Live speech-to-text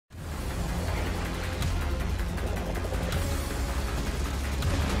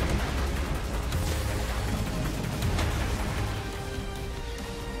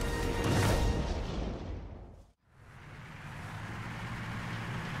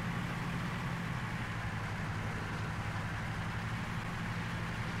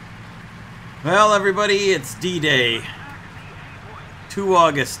Well, everybody, it's D-Day. 2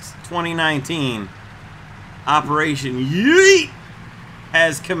 August 2019. Operation H.E.A.T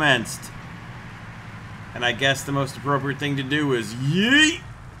has commenced. And I guess the most appropriate thing to do is yeet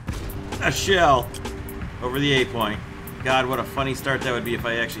a shell over the A point. God, what a funny start that would be if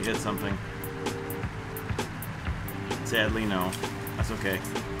I actually hit something. Sadly, no. That's okay.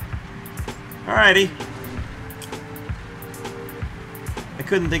 Alrighty. I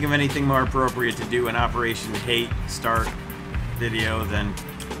couldn't think of anything more appropriate to do an Operation H.E.A.T start video than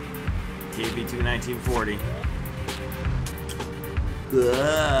KB2 1940.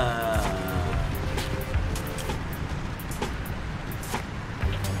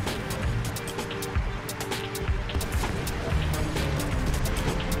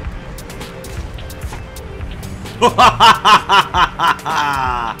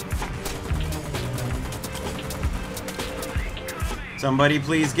 Somebody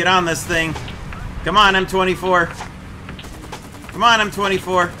please get on this thing. Come on, M24. Come on,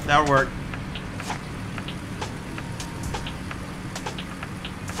 M24. That'll work.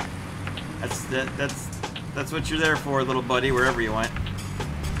 That's what you're there for, little buddy, wherever you went.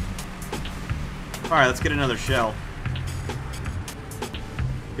 Alright, let's get another shell.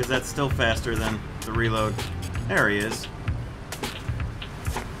 Because that's still faster than the reload. There he is.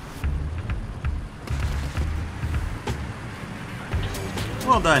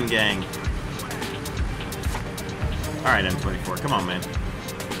 Well done, gang. Alright, M24, come on, man.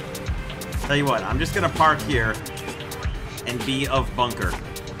 Tell you what, I'm just gonna park here and be of bunker.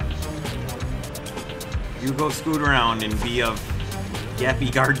 You go scoot around and be of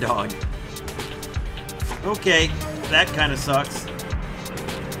yappy guard dog. Okay, that kind of sucks.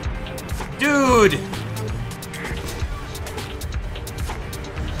 Dude!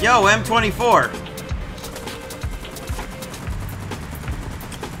 Yo, M24.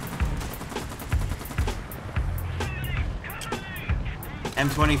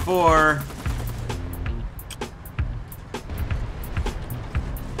 M24.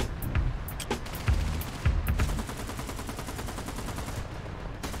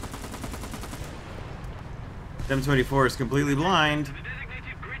 M24 is completely blind.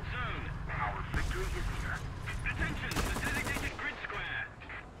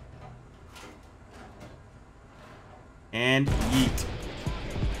 And yeet.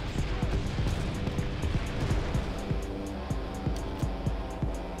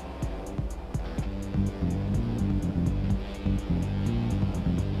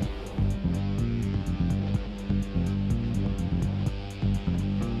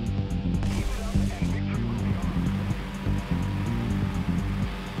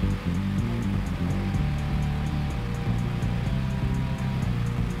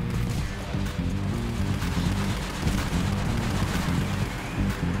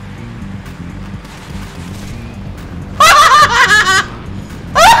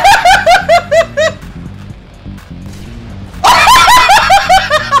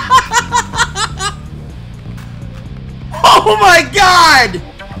 Oh my god!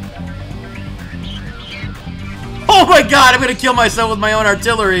 Oh my god, I'm gonna kill myself with my own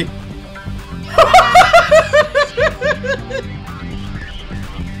artillery.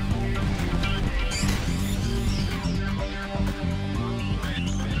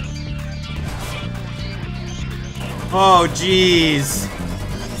 Oh jeez.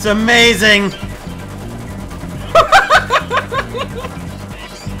 It's amazing.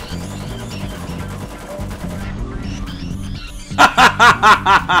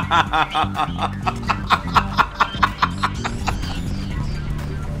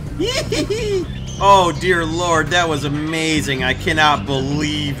 Oh dear lord, that was amazing. I cannot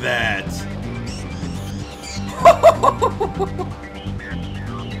believe that.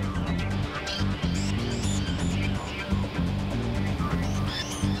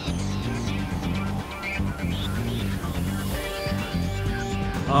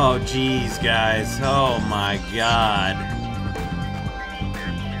 Oh geez, guys. Oh my god.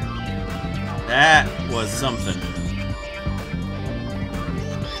 That was something.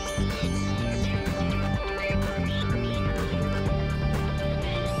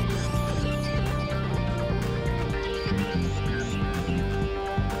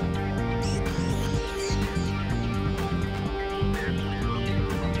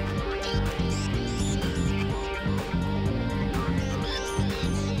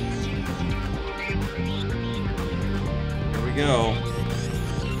 Here we go.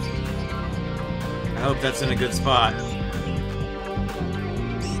 I hope that's in a good spot.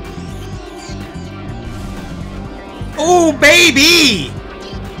 Oh, baby!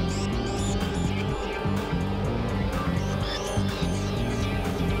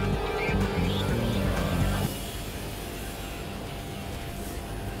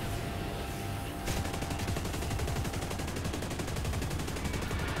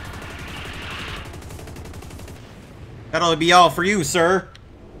 That'll be all for you, sir.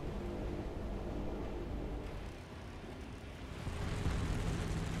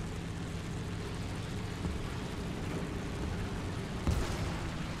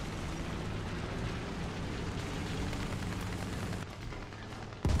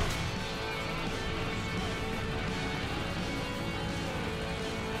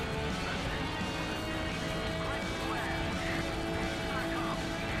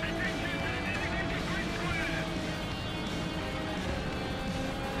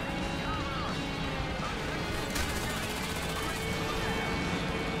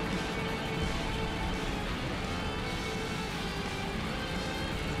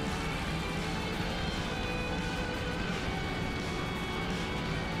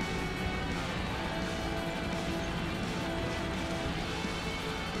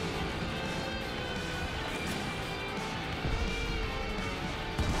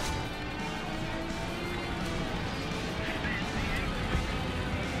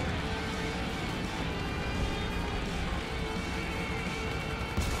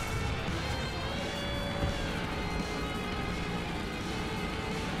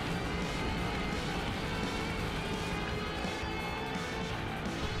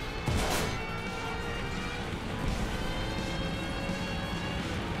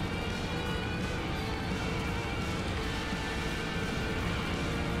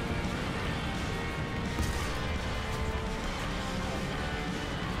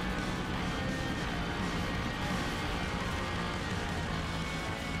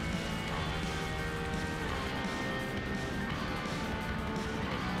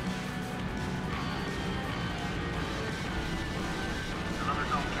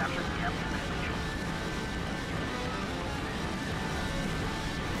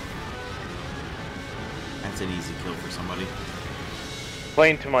 That's an easy kill for somebody.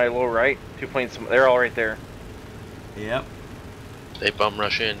 Plane to my low right. 2 planes. They're all right there. Yep. They bum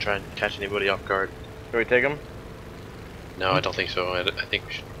rush in, try and catch anybody off guard. Should we take them? No, I don't think so. I think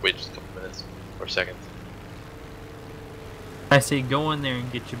we should wait just a couple minutes or seconds. I say go in there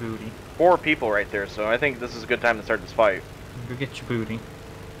and get your booty. 4 people right there, so I think this is a good time to start this fight. Go get your booty.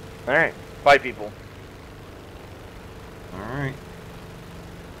 Alright, 5 people. Alright.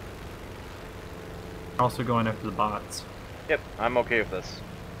 Also going after the bots. Yep, I'm okay with this.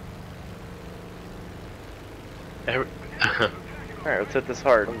 Alright, let's hit this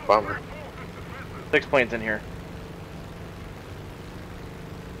hard. Bomber. 6 planes in here.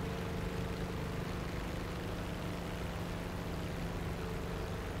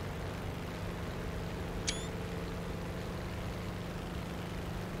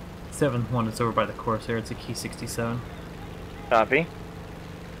 Seventh one is over by the Corsair. It's a Key 67. Copy.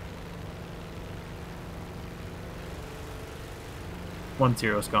 One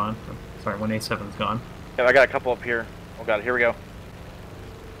zero's gone. Sorry, 1A7's gone. Yeah, I got a couple up here. Oh god, here we go.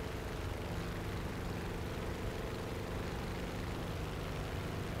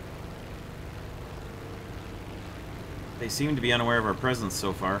 They seem to be unaware of our presence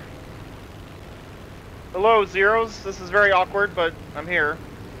so far. Hello, Zeros. This is very awkward, but I'm here.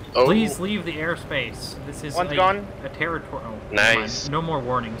 Oh. Please leave the airspace. This is One's gone. a territory. Oh, Nice. No more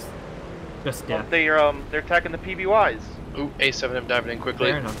warnings. Just death. They're attacking the PBYs. Ooh, A7M diving in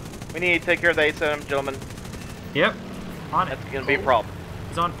quickly. Fair enough. We need to take care of the A7, gentlemen. Yep. On it. That's gonna be a problem.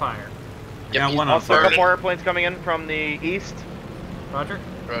 He's on fire. Yep, Got one on Also, a fire. couple more airplanes coming in from the east. Roger.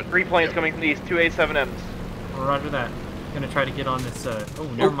 3 planes coming from the east. 2 A7Ms. Roger that. Gonna try to get on this. Oh,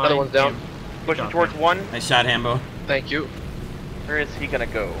 never mind. Other one's down. Pushing Good towards job, 1. Nice shot, Hambo. Thank you. Where is he gonna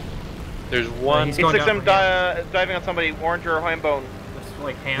go? There's one. he's going A6M down diving on somebody, orange or high bone. Just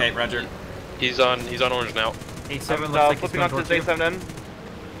like ham. Okay, Roger. He's on orange now. A7 I'm looks like he's flipping going onto towards his you. A7M.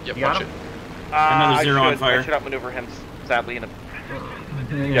 Yep, You got watch him? it. Another zero on fire. I should outmaneuver him, sadly. In a,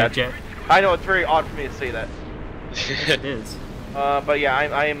 Yeah, jet. I know it's very odd for me to say that. It is. But yeah,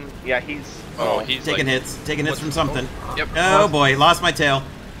 I'm yeah, he's. Oh, he's Taking like, hits from something. Yep. Oh boy, lost my tail.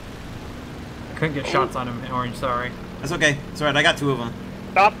 Couldn't get shots on him, Orange, sorry. That's okay. It's alright, I got 2 of them.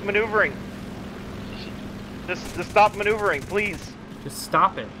 Stop maneuvering. Just stop maneuvering, please. Just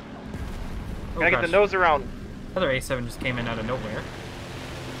stop it. Oh, Gotta get the gosh. nose around. Another A7 just came in out of nowhere.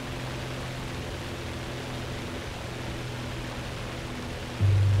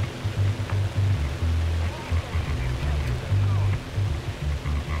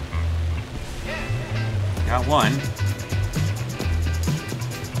 Got one.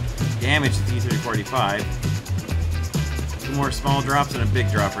 Damage to T-345. 2 more small drops and a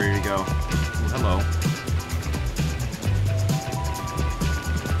big drop ready to go. Ooh, hello.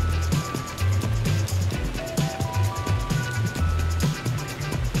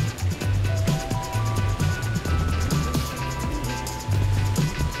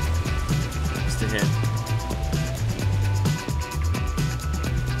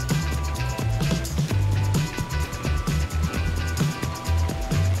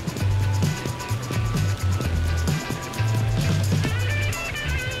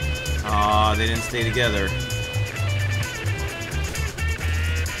 they didn't stay together.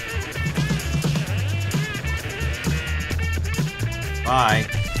 Bye.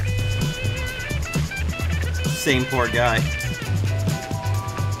 Same poor guy.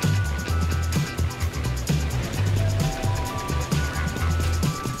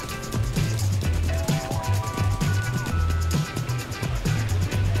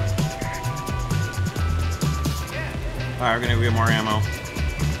 Alright, we're gonna get more ammo.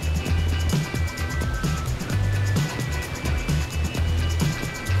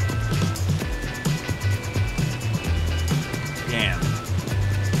 Damn.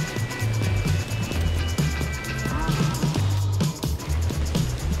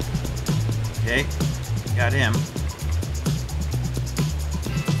 Okay, got him.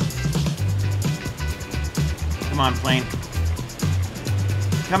 Come on, plane.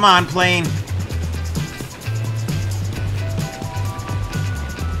 Come on, plane.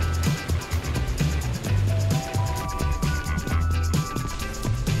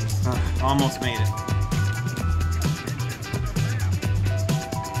 Almost made it.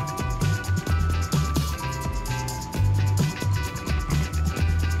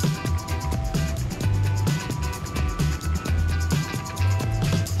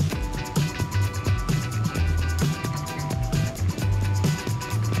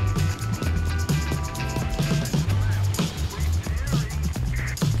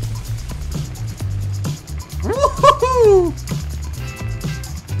 Woo-hoo-hoo!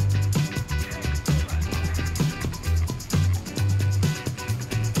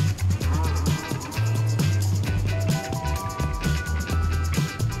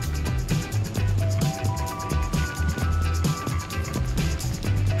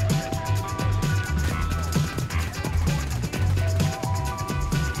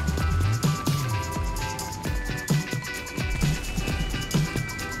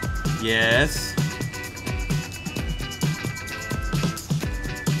 Yes.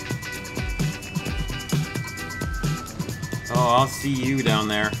 Oh, I'll see you down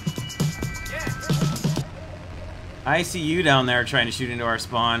there. I see you down there trying to shoot into our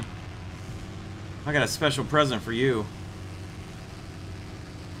spawn. I got a special present for you.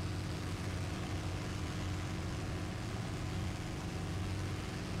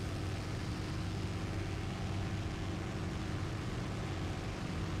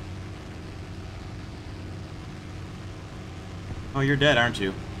 Oh, you're dead, aren't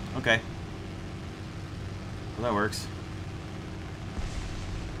you? Okay. Well, that works.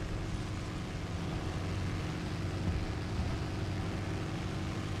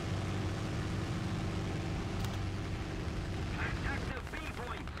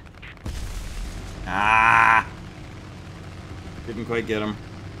 Ah! Didn't quite get him.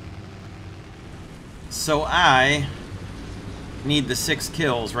 So I need the 6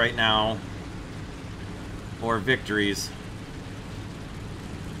 kills right now, or victories.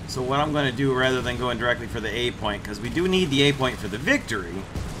 So what I'm going to do, rather than going directly for the A point, because we do need the A point for the victory,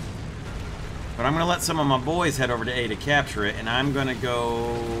 but I'm going to let some of my boys head over to A to capture it, and I'm going to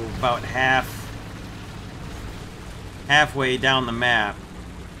go about halfway down the map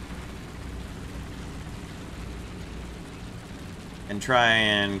and try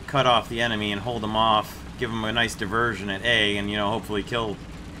and cut off the enemy and hold them off, give them a nice diversion at A, and, you know, hopefully kill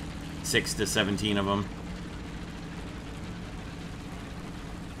 6 to 17 of them.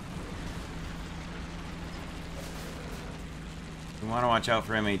 We want to watch out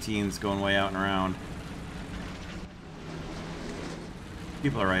for M18s going way out and around.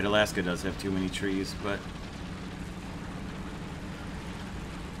 People are right, Alaska does have too many trees, but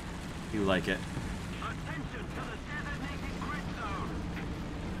you like it.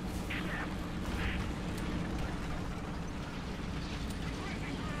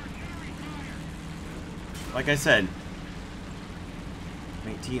 Like I said,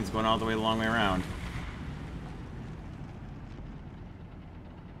 M18's going all the way the long way around.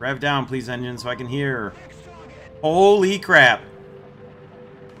 Rev down, please, engine, so I can hear. Holy crap!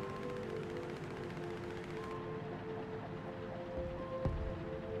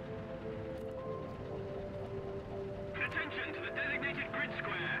 Attention to the designated grid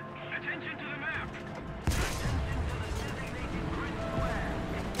square. Attention to the map.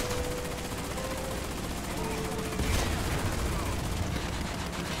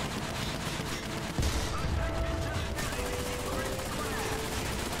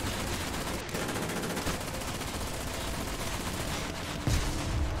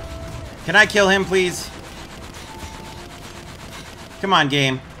 Can I kill him, please? Come on,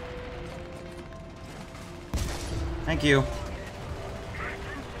 game. Thank you.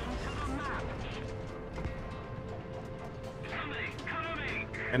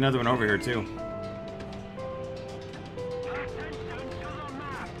 Another one over here too. Attention to the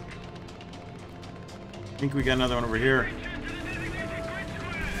map. I think we got another one over here. Attention to the designated grid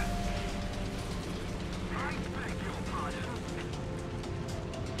square. I beg your pardon.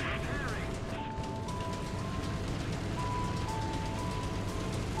 Repairing.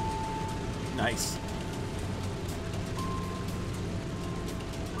 Nice.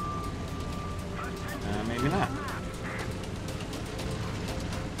 Maybe not.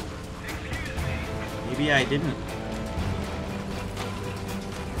 Maybe I didn't.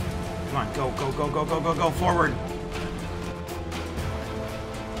 Come on, go, go, go, go, go, go, go, forward.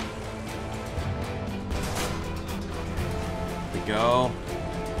 Here we go.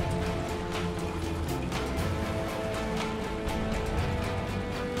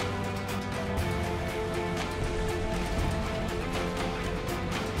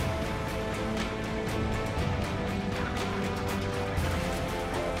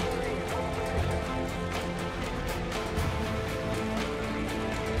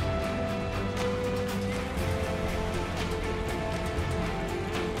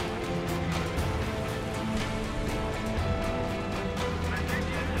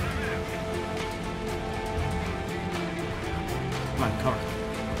 Come on, cover.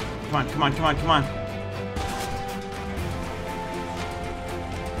 Come on, come on, come on, come on.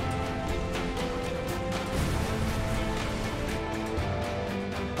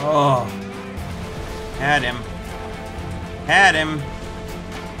 Oh. Had him. Had him.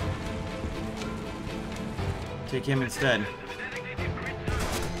 Take him instead.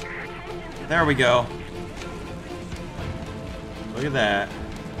 There we go. Look at that.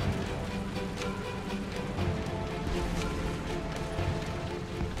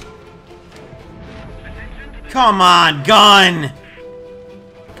 Come on, gun!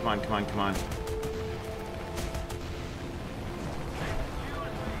 Come on, come on, come on.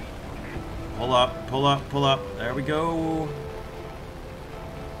 Pull up, pull up, pull up. There we go.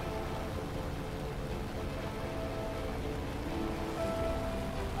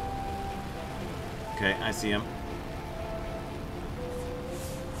 Okay, I see him.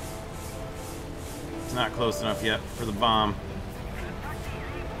 It's not close enough yet for the bomb.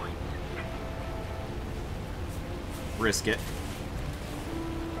 Risk it.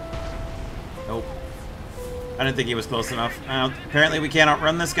 Nope. I didn't think he was close enough. Apparently we can't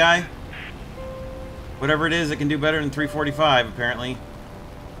outrun this guy. Whatever it is, it can do better than 345, apparently.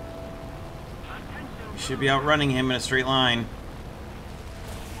 We should be outrunning him in a straight line.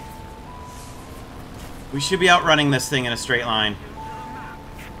 We should be outrunning this thing in a straight line.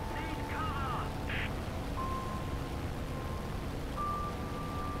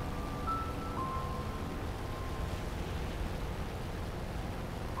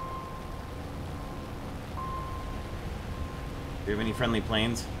 Do you have any friendly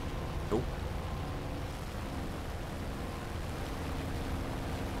planes? Nope.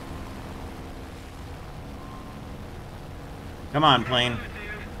 Come on, plane.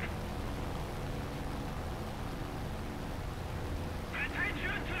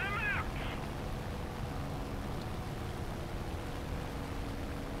 Attention to the map.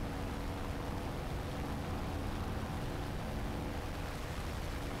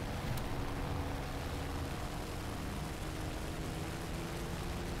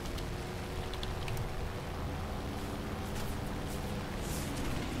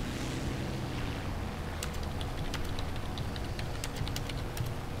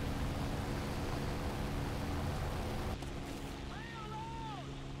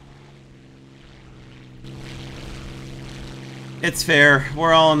 It's fair.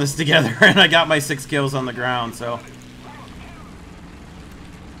 We're all in this together, and I got my 6 kills on the ground, so.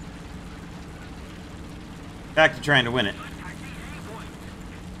 Back to trying to win it.